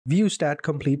Viewstat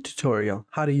complete tutorial,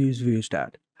 how to use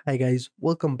Viewstat. Hi guys,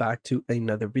 welcome back to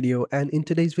another video, and in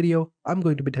today's video I'm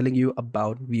going to be telling you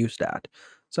about Viewstat.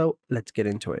 So let's get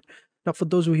into it. Now for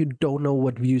those of you who don't know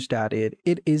what Viewstat is,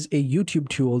 it is a YouTube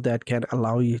tool that can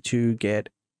allow you to get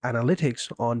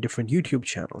analytics on different YouTube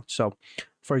channels. So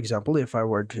for example, if I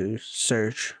were to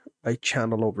search a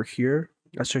channel over here,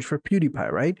 I search for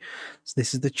PewDiePie, right? So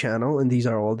this is the channel and these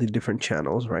are all the different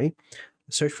channels, right?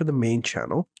 Search for the main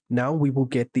channel. Now we will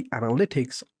get the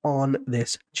analytics on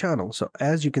this channel. So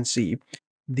as you can see,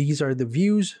 these are the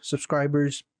views,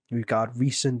 subscribers. We've got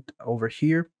recent over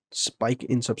here, spike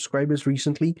in subscribers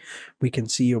recently. We can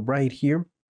see right here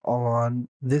on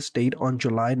this date on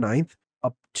July 9th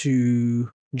up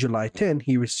to July 10,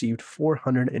 he received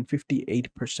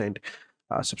 458%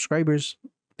 subscribers.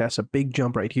 That's a big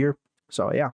jump right here.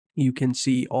 So yeah, you can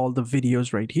see all the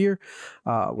videos right here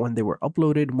when they were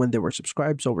uploaded, when they were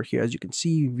subscribed. So over here, as you can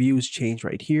see, views change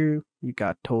right here. You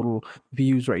got total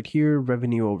views right here,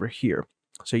 revenue over here.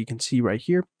 So you can see right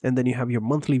here, and then you have your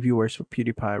monthly viewers for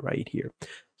PewDiePie right here.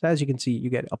 So as you can see, you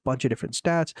get a bunch of different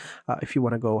stats. If you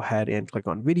want to go ahead and click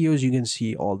on videos, you can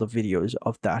see all the videos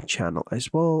of that channel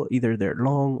as well. Either they're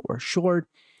long or short.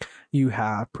 You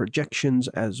have projections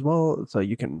as well. So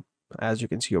you can, as you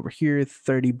can see over here,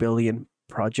 30 billion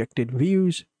projected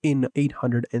views in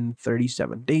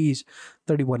 837 days,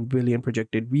 31 billion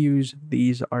projected views.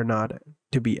 These are not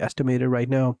to be estimated right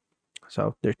now,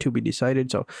 so they're to be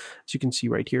decided. So as you can see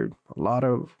right here, a lot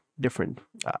of different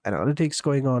analytics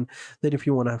going on. Then if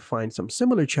you want to find some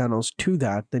similar channels to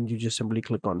that, then you just simply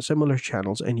click on similar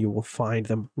channels and you will find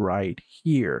them right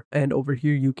here. And over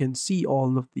here you can see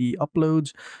all of the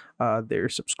uploads, their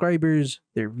subscribers,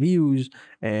 their views,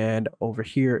 and over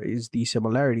here is the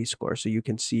similarity score, so you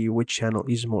can see which channel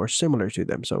is more similar to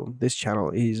them. So this channel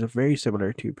is very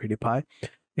similar to PewDiePie.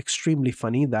 Extremely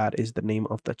funny, that is the name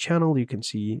of the channel. You can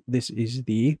see this is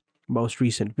the most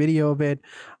recent video of it.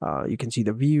 You can see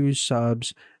the views,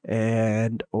 subs,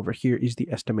 and over here is the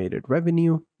estimated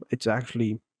revenue. It's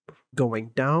actually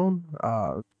going down,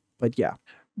 but yeah,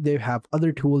 they have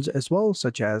other tools as well,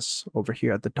 such as over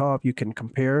here at the top, you can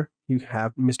compare. You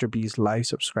have Mr. B's live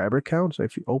subscriber count. So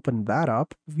if you open that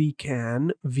up, we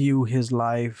can view his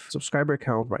live subscriber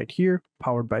count right here,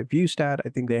 powered by Viewstat. I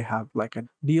think they have like a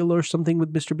deal or something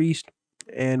with Mr. Beast.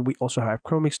 And we also have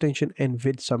Chrome extension and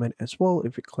Vid Summit as well.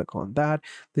 If you click on that,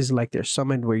 this is like their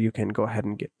summit where you can go ahead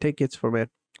and get tickets from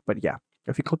it. But yeah,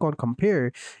 if you click on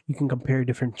compare, you can compare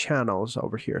different channels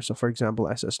over here. So for example,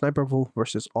 as a Sniperville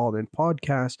versus All In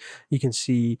Podcast, you can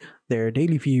see their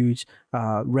daily views.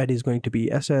 Red is going to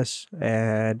be SS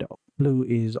and blue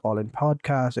is All In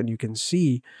Podcast, and you can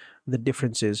see the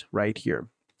differences right here.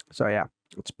 So yeah,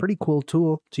 it's a pretty cool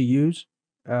tool to use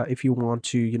if you want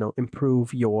to,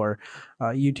 improve your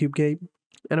YouTube game.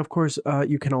 And of course,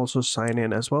 you can also sign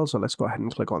in as well. So let's go ahead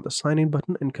and click on the sign in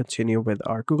button and continue with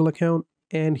our Google account.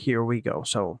 And here we go.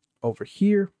 So over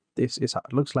here, this is how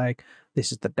it looks like.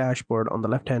 This is the dashboard. On the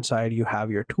left-hand side, you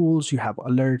have your tools. You have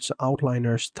alerts,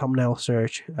 outliners, thumbnail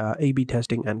search, A/B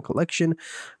testing, and collection.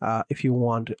 If you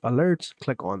want alerts,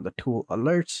 click on the tool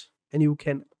alerts, and you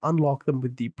can unlock them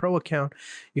with the Pro account.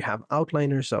 You have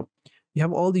outliners. So you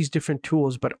have all these different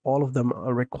tools, but all of them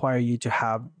require you to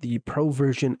have the Pro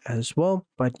version as well.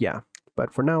 But yeah,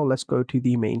 but for now, let's go to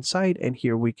the main site, and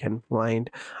here we can find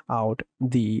out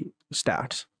the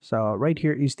stats. So right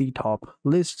here is the top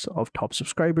lists of top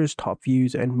subscribers, top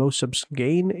views, and most subs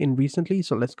gained in recently.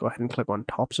 So let's go ahead and click on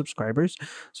top subscribers.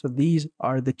 So these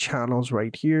are the channels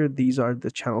right here. These are the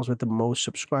channels with the most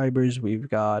subscribers. We've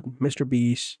got Mr.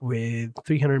 Beast with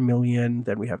 300 million.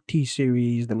 Then we have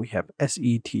T-Series. Then we have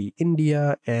SET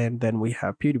India. And then we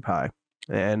have PewDiePie.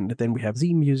 And then we have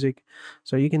Z Music.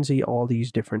 So you can see all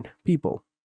these different people.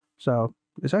 So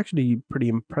it's actually pretty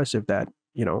impressive that,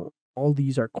 all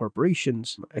these are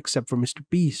corporations except for Mr.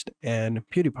 Beast and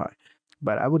PewDiePie.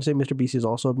 But I would say Mr. Beast is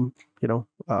also,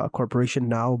 a corporation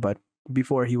now, but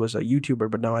before he was a YouTuber,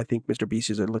 but now I think Mr. Beast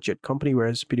is a legit company,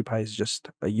 whereas PewDiePie is just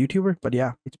a YouTuber. But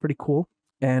yeah, it's pretty cool.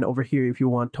 And over here, if you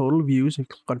want total views, if you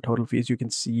click on total views, you can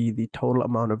see the total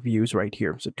amount of views right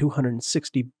here. So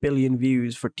 260 billion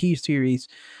views for T-Series.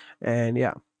 And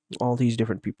yeah, all these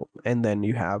different people. And then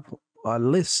you have a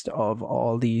list of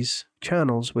all these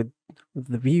channels with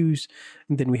the views,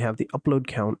 and then we have the upload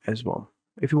count as well.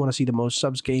 If you want to see the most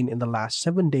subs gained in the last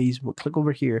 7 days, we'll click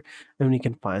over here and we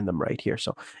can find them right here.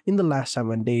 So in the last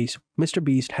 7 days, Mr.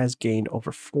 Beast has gained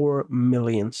over 4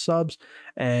 million subs,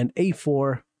 and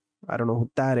A4, I don't know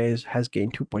who that is, has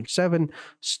gained 2.7.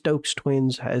 Stokes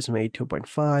Twins has made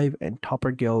 2.5, and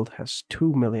Topper Guild has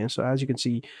 2 million. So as you can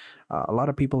see, a lot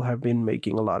of people have been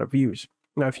making a lot of views.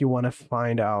 Now, if you want to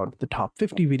find out the top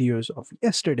 50 videos of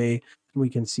yesterday, we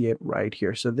can see it right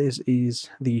here. So this is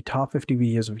the top 50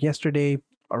 videos of yesterday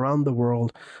around the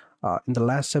world in the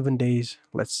last 7 days.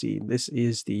 Let's see. This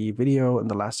is the video in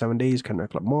the last 7 days,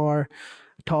 Kendrick Lamar.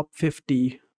 Top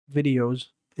 50 videos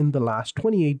in the last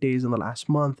 28 days in the last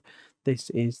month. This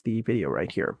is the video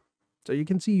right here. So you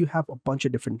can see you have a bunch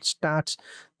of different stats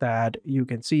that you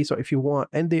can see. So if you want,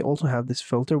 and they also have this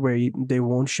filter where they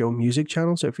won't show music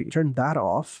channels. So if you turn that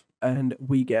off, and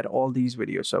we get all these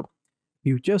videos. So if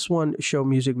you just want to show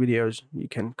music videos, you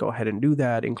can go ahead and do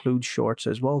that. Include shorts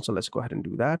as well. So let's go ahead and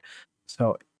do that.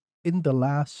 So in the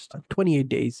last 28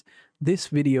 days, this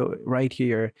video right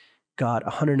here got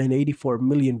 184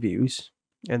 million views.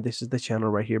 And this is the channel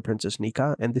right here, Princess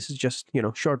Nika. And this is just,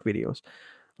 short videos.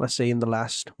 Let's say in the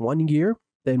last 1 year,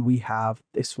 then we have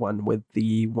this one with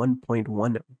the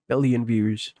 1.1 billion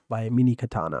views by Mini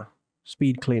Katana,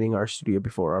 speed cleaning our studio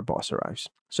before our boss arrives.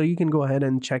 So you can go ahead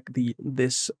and check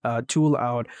this tool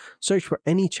out, search for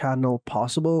any channel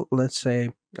possible. Let's say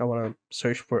I want to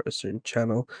search for a certain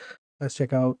channel. Let's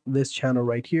check out this channel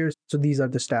right here. So these are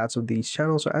the stats of these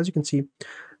channels. So as you can see,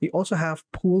 we also have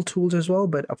pool tools as well,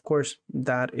 but of course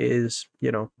that is,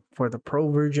 for the pro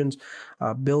versions,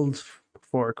 build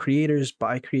for creators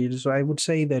by creators. So I would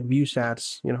say that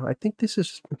Viewstats, I think this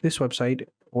website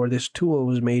or this tool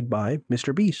was made by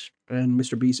Mr. Beast, and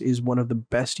Mr. Beast is one of the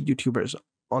best YouTubers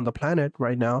on the planet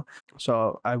right now.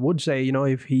 So I would say,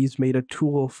 if he's made a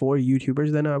tool for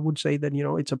YouTubers, then I would say that,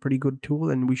 it's a pretty good tool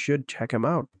and we should check him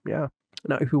out. Yeah.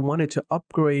 Now, if we wanted to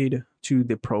upgrade to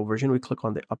the pro version, we click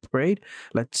on the upgrade.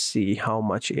 Let's see how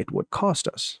much it would cost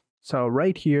us. So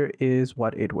right here is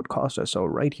what it would cost us. So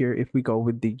right here, if we go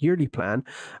with the yearly plan,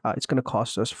 it's going to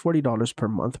cost us $40 per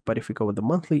month. But if we go with the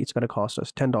monthly, it's going to cost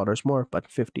us $10 more, but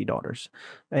 $50.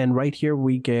 And right here,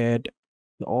 we get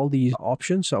all these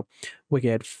options. So we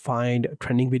get find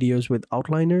trending videos with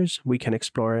outliners. We can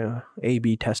explore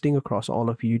A/B testing across all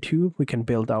of YouTube. We can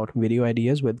build out video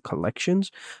ideas with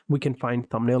collections. We can find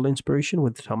thumbnail inspiration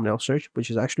with thumbnail search, which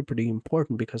is actually pretty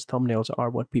important because thumbnails are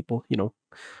what people,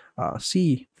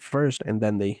 see first, and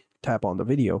then they tap on the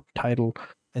video title,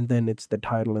 and then it's the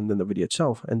title and then the video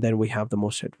itself. And then we have the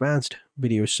most advanced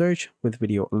video search with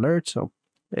video alerts. So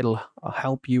it'll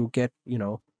help you get,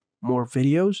 more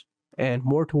videos and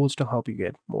more tools to help you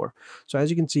get more. So as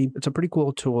you can see, it's a pretty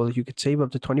cool tool. You could save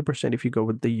up to 20% if you go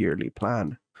with the yearly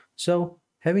plan. So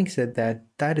having said that,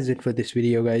 that is it for this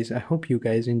video, guys. I hope you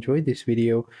guys enjoyed this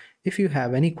video. If you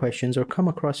have any questions or come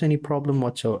across any problem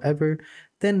whatsoever,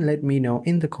 then let me know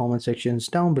in the comment sections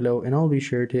down below, and I'll be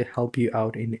sure to help you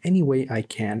out in any way I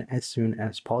can as soon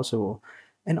as possible.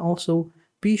 And also,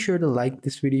 be sure to like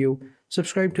this video,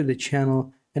 subscribe to the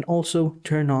channel, and also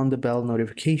turn on the bell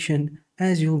notification,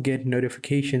 as you'll get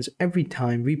notifications every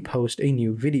time we post a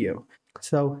new video.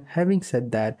 So having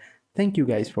said that, thank you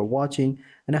guys for watching,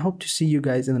 and I hope to see you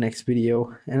guys in the next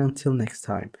video. And until next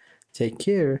time, take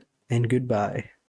care and goodbye.